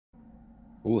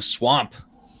Ooh, swamp.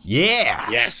 Yeah!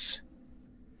 Yes.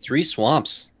 3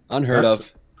 swamps. Unheard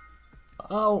of.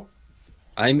 Oh,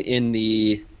 I'm in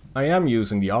the... I am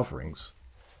using the offerings.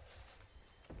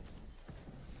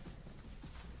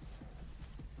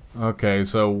 Okay,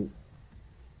 so...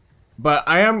 But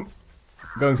I am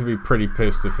going to be pretty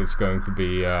pissed if it's going to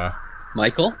be,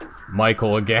 Michael?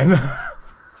 Michael again.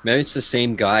 Maybe it's the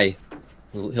same guy.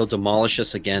 He'll demolish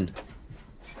us again.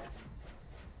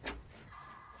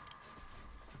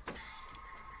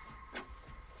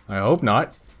 I hope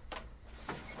not.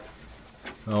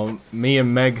 Well, me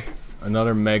and Meg,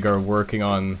 another Meg, are working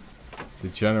on the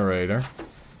generator.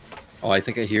 Oh, I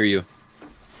think I hear you.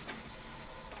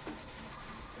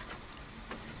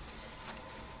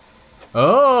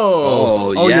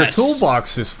 Oh! Oh, yes. your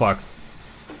toolbox is fucked.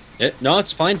 No,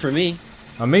 it's fine for me.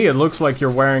 On me, it looks like you're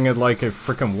wearing it like a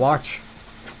freaking watch.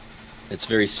 It's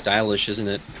very stylish, isn't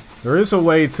it? There is a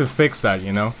way to fix that,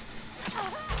 you know?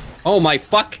 Oh my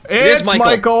fuck! It's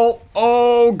Michael!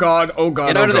 Oh god, oh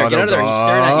god, Get out of there, get out of there, he's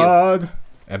staring at you.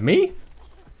 At me?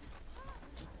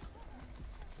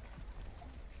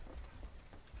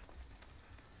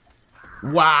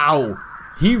 Wow!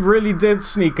 He really did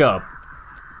sneak up.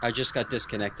 I just got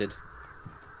disconnected.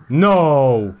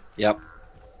 No! Yep.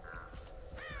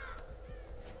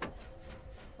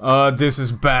 This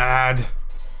is bad.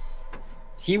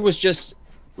 He was just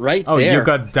right Oh, there. you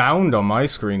got downed on my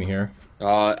screen here.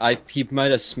 He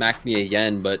might have smacked me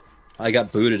again, but I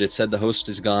got booted. It said the host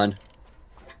is gone.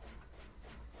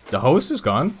 The host is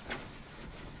gone?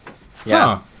 Yeah.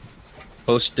 Huh.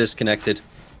 Host disconnected.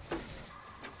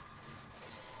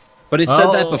 But it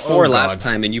said that before last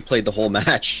time, and you played the whole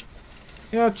match.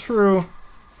 Yeah, true.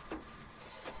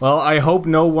 Well, I hope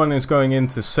no one is going in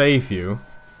to save you.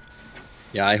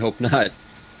 Yeah, I hope not.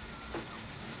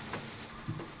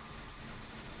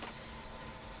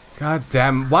 God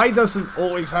damn, why does it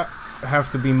always have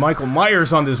to be Michael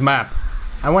Myers on this map?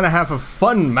 I want to have a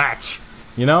fun match,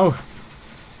 you know?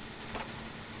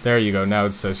 There you go, now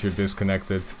it says you're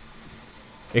disconnected.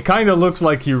 It kind of looks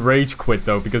like you rage quit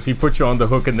though, because he put you on the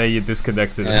hook and then you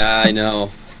disconnected. Yeah, I know.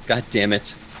 God damn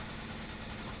it.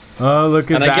 Oh,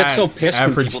 look at that. And I get so pissed when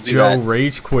Average people do Joe that.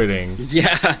 rage quitting.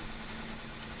 Yeah.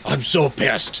 I'm so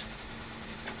pissed.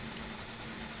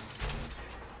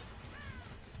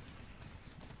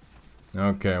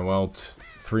 Okay, well,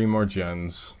 3 more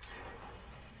gens.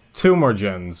 2 more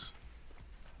gens.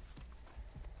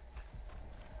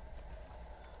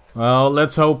 Well,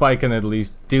 let's hope I can at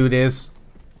least do this.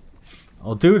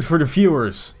 I'll do it for the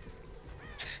viewers.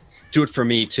 Do it for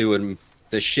me, too, and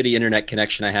the shitty internet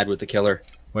connection I had with the killer.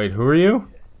 Wait, who are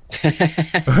you?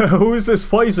 Who is this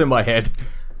voice in my head?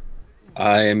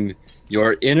 I'm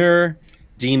your inner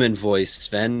demon voice,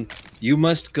 Sven. You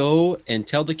must go and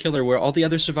tell the killer where all the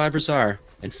other survivors are,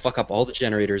 and fuck up all the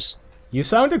generators. You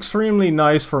sound extremely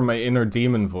nice for my inner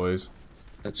demon voice.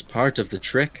 That's part of the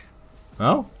trick.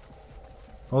 Oh?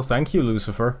 Well, thank you,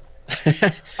 Lucifer.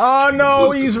 Oh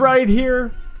no, he's right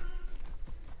here!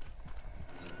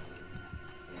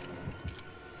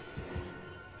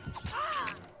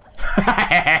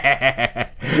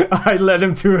 I led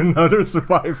him to another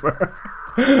survivor.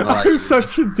 I'm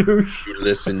such a douche. You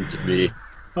listened to me.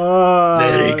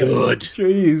 Very good.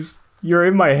 Jeez. You're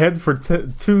in my head for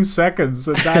 2 seconds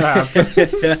and that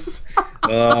happens.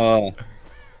 Oh,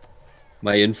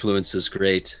 my influence is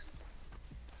great.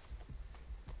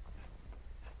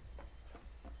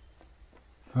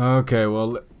 Okay,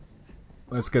 well,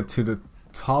 let's get to the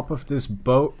top of this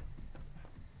boat.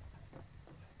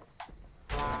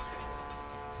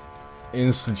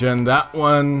 Instagen that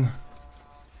one.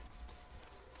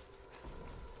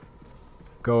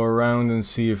 Go around and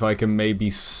see if I can maybe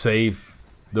save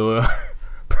the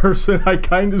person I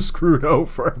kind of screwed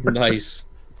over. Nice.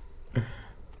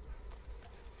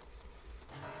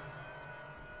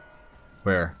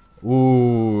 Where?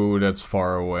 Ooh, that's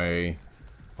far away.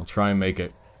 I'll try and make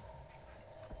it.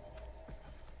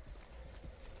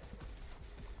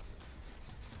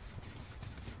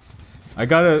 I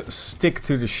gotta stick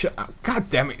to the God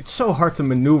damn it, it's so hard to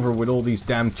maneuver with all these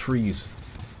damn trees.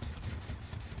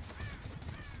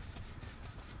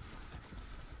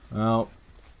 Well,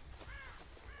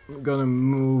 I'm gonna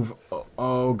move.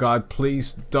 Oh god,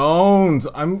 please don't!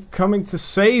 I'm coming to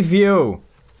save you!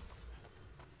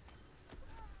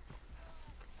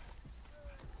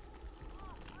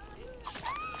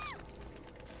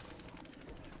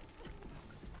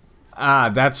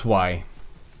 Ah, that's why.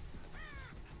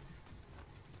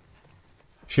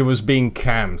 She was being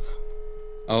camped.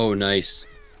 Oh, nice.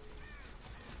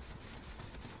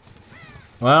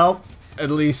 Well, at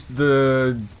least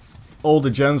the all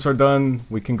the gens are done,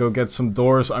 we can go get some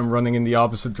doors. I'm running in the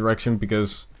opposite direction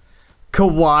because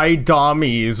Kawaii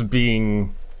Dami is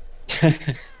being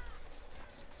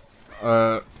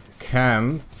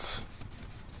camped.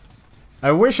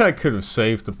 I wish I could have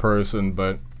saved the person,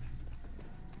 but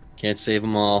Can't save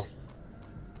them all.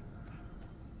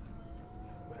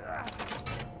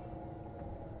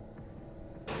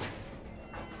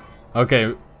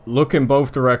 okay, look in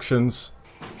both directions.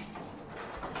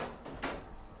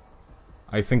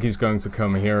 I think he's going to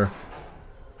come here.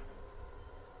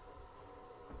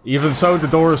 Even so, the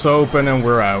door is open and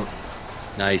we're out.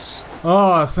 Nice.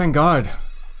 Oh, thank God.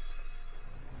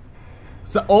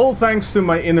 All thanks to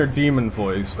my inner demon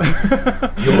voice.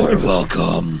 You're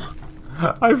welcome.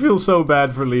 I feel so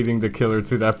bad for leading the killer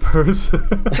to that person.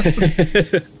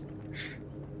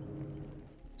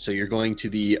 So you're going to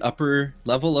the upper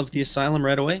level of the asylum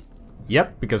right away?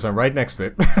 Yep, because I'm right next to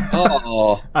it.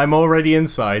 Oh. I'm already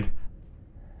inside.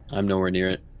 I'm nowhere near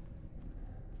it.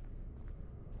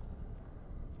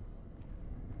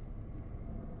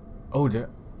 Oh,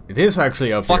 it is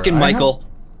actually up Fucking here. Michael.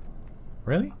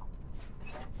 Really?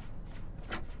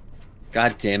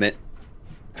 God damn it.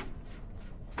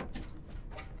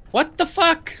 What the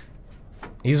fuck?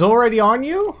 He's already on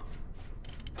you?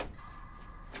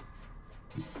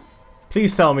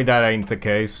 Please tell me that ain't the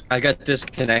case. I got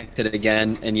disconnected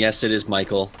again, and yes, it is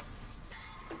Michael.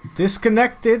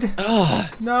 Disconnected?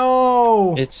 Ugh.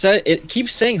 No! It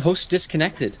keeps saying host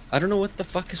disconnected. I don't know what the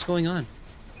fuck is going on.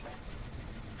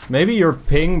 Maybe your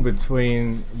ping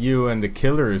between you and the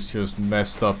killer is just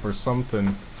messed up or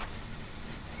something.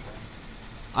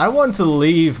 I want to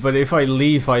leave, but if I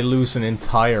leave, I lose an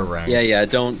entire rank. Yeah,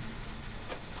 don't...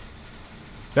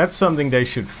 That's something they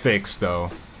should fix,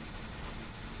 though.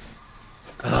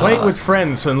 Play it with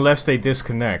friends unless they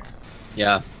disconnect.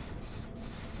 Yeah.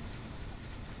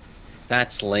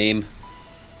 That's lame.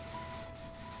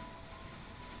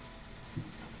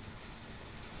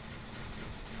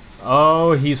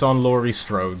 Oh, he's on Laurie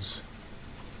Strode's.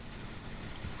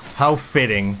 How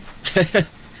fitting.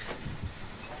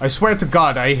 I swear to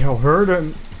God, I heard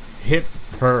him hit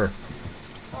her.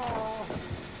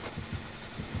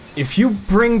 If you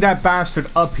bring that bastard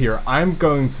up here, I'm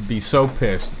going to be so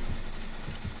pissed.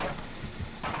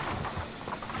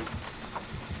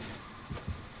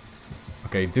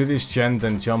 Okay, do this gen,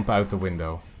 then jump out the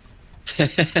window.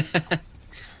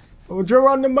 Oh,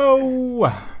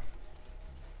 Geronimo!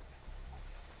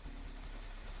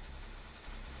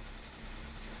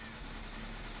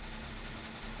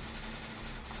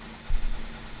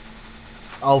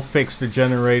 I'll fix the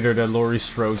generator that Laurie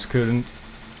Strode's couldn't.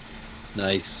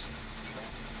 Nice.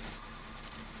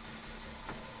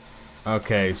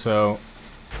 Okay, so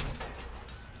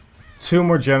 2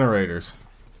 more generators.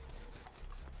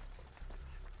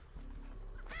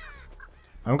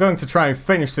 I'm going to try and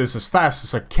finish this as fast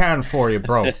as I can for you,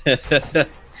 bro.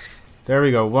 There we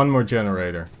go, 1 more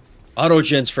generator. Auto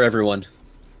gens for everyone.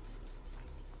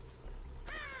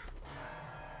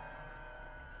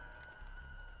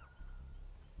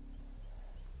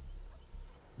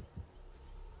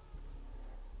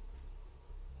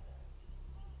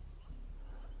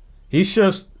 He's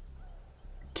just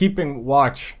keeping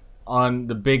watch on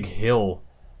the big hill.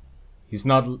 He's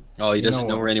not... Oh, he doesn't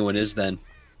know where anyone is then.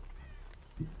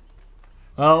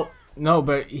 Well, no,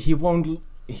 but he won't...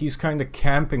 He's kind of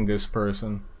camping this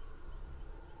person.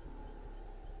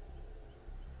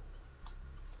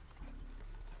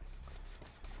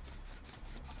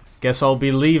 Guess I'll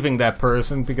be leaving that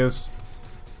person because...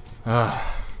 I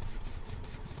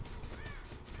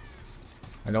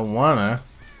don't wanna.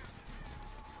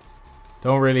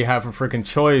 Don't really have a freaking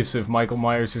choice if Michael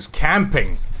Myers is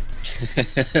camping.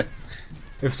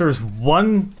 If there's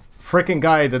one freaking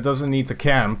guy that doesn't need to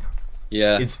camp,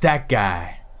 Yeah. it's that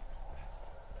guy.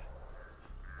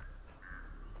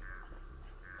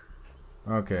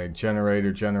 Okay,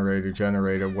 generator, generator,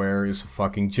 generator. Where is the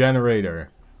fucking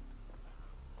generator?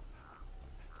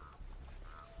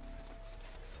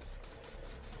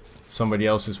 Somebody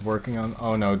else is working on...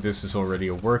 Oh no, this is already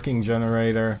a working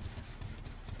generator.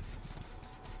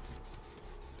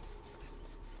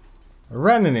 I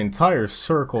ran an entire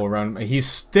circle around... He's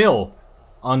still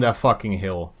on that fucking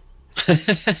hill.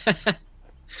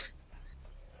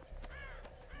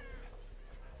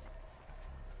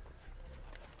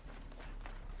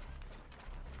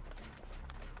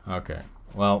 Okay,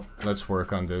 well, let's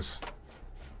work on this.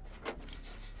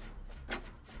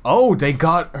 Oh, they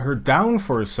got her down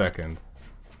for a second.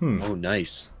 Oh,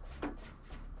 nice.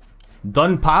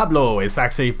 Don Pablo is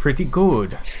actually pretty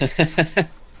good.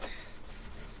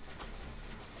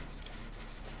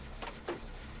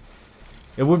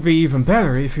 It would be even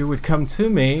better if you would come to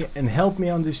me and help me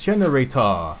on this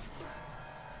generator.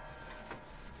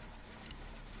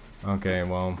 Okay,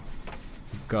 well,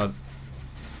 God,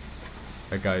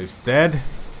 that guy is dead.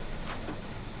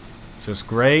 Just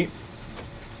great.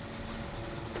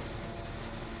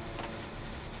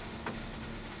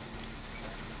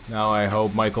 Now I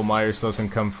hope Michael Myers doesn't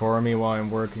come for me while I'm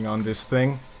working on this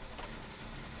thing.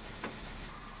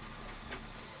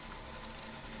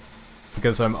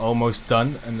 Because I'm almost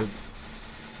done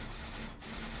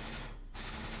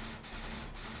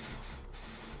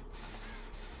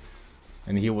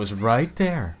and he was right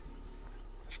there.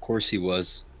 Of course he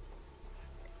was.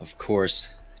 Of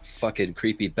course. Fucking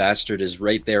creepy bastard is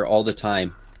right there all the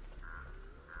time.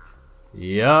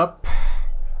 Yup.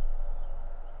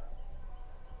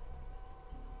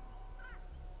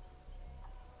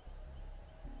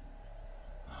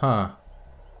 Huh.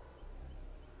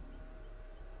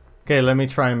 Okay, let me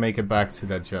try and make it back to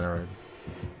that generator.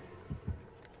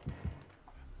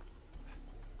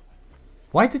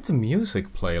 Why did the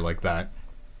music play like that?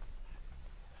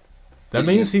 That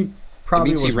means he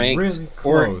probably was really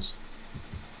close.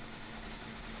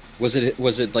 Was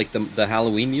it like the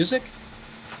Halloween music?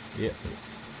 Yeah.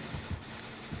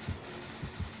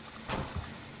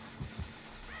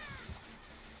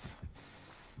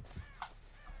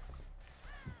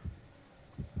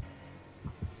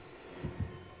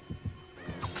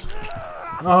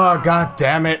 Oh, god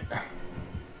damn it.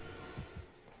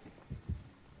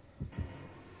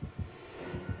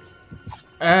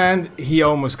 And he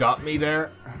almost got me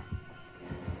there.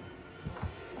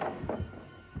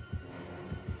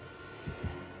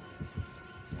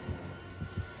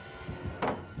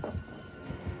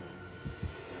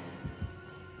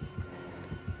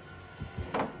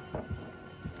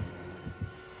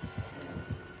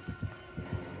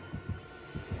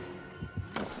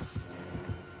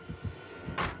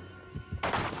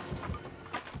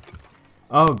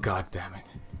 Oh, god damn it.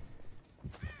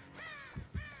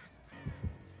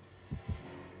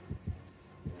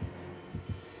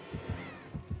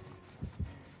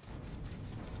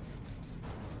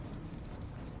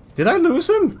 Did I lose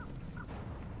him?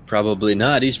 Probably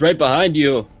not. He's right behind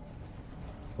you.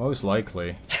 Most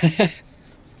likely.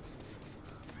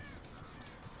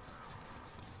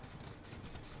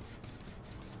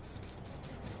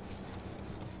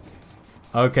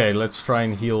 Okay, let's try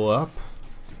and heal up.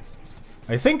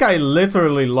 I think I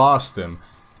literally lost him.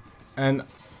 And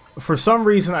for some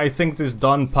reason I think this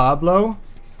Don Pablo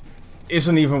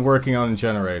isn't even working on the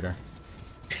generator.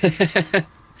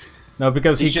 No,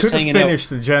 because he could have finished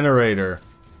the generator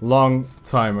long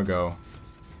time ago.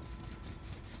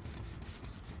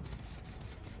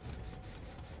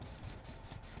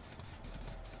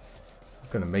 I'm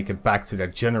gonna make it back to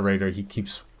that generator he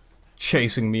keeps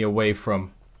chasing me away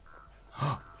from.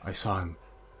 I saw him.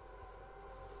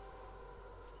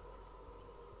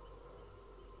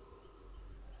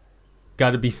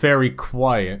 Gotta be very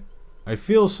quiet. I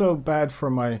feel so bad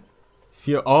for my...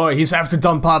 Oh, he's after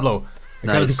Don Pablo. I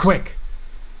gotta be quick.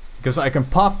 Because I can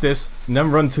pop this and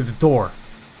then run to the door.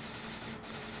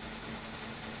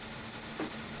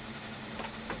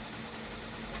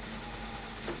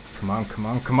 Come on, come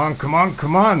on, come on, come on,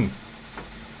 come on!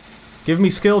 Give me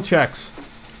skill checks.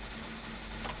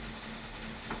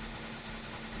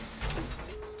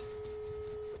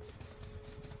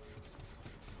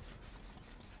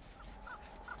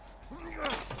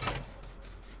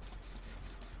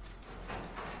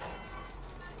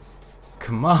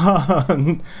 Come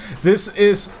on! This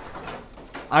is...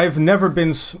 I've never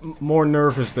been more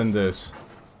nervous than this.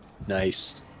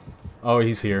 Nice. Oh,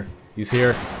 he's here. He's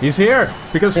here. He's here!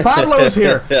 Because Pablo's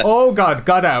here! Oh god,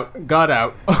 got out. Got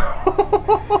out.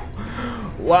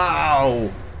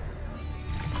 Wow!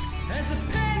 As the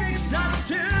panic starts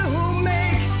to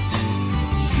make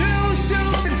two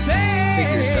stupid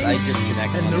figures that I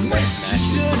disconnect and the rest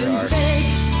matches there are.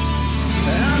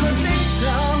 I'm a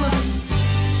victim.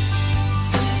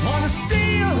 On a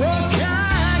steel hook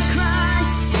I cry,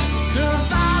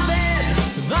 surviving,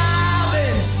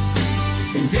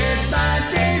 and